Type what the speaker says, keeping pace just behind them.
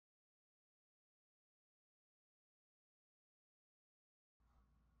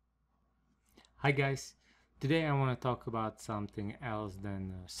Hi guys, today I want to talk about something else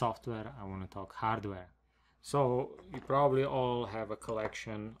than software. I want to talk hardware. So you probably all have a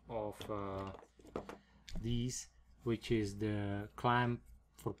collection of these, which is the clamp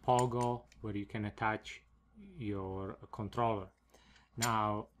for pogo, where you can attach your controller.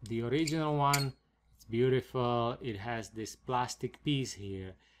 Now the original one, it's beautiful. It has this plastic piece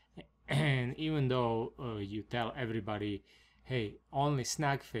here, and even though you tell everybody, hey, only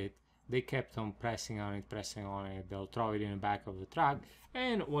snag fit, they kept on pressing on it. They'll throw it in the back of the truck,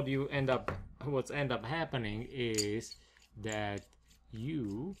 and what's end up happening is that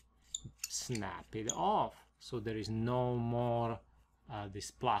you snap it off, so there is no more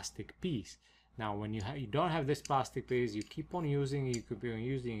this plastic piece. Now when you don't have this plastic piece, you keep on using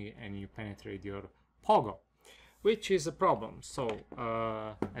it, and you penetrate your pogo, which is a problem. So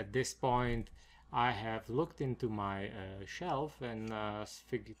at this point I have looked into my shelf and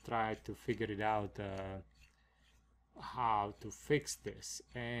tried to figure it out how to fix this.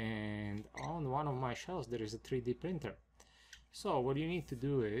 And on one of my shelves there is a 3D printer. So what you need to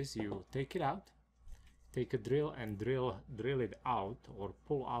do is you take it out, take a drill and drill it out, or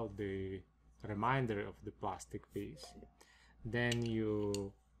pull out the remainder of the plastic piece. Then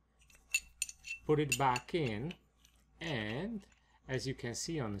you put it back in, and as you can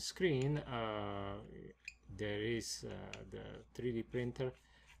see on the screen, there is the 3D printer.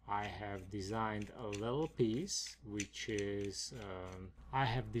 I have designed a little piece, which is I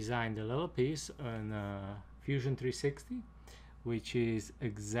have designed a little piece on Fusion 360, which is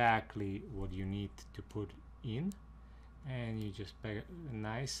exactly what you need to put in, and you just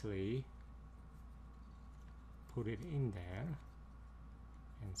nicely put it in there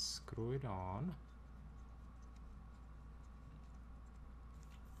and screw it on.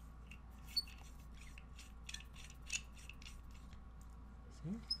 See?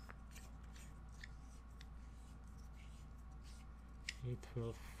 It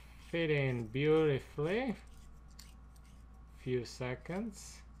will fit in beautifully. Few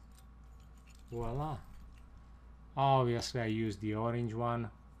seconds. Voila. Obviously I used the orange one,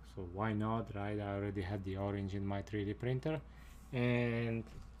 so why not, right? I already had the orange in my 3D printer. And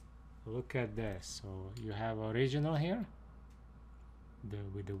look at this. So you have original here,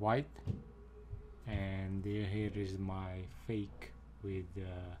 with the white, and here is my fake with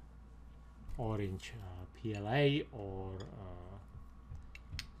orange PLA or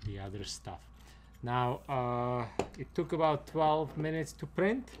the other stuff. Now it took about 12 minutes to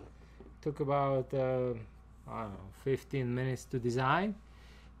print. It took about I don't know, 15 minutes to design.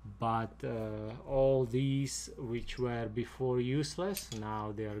 But all these which were before useless,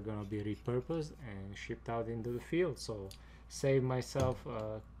 now they are gonna be repurposed and shipped out into the field. So save myself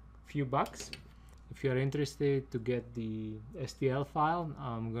a few bucks. If you're interested to get the STL file,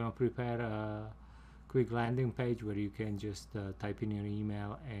 I'm gonna prepare a quick landing page where you can just type in your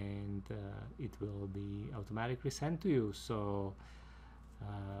email, and it will be automatically sent to you. So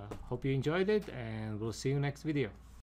hope you enjoyed it, and we'll see you next video.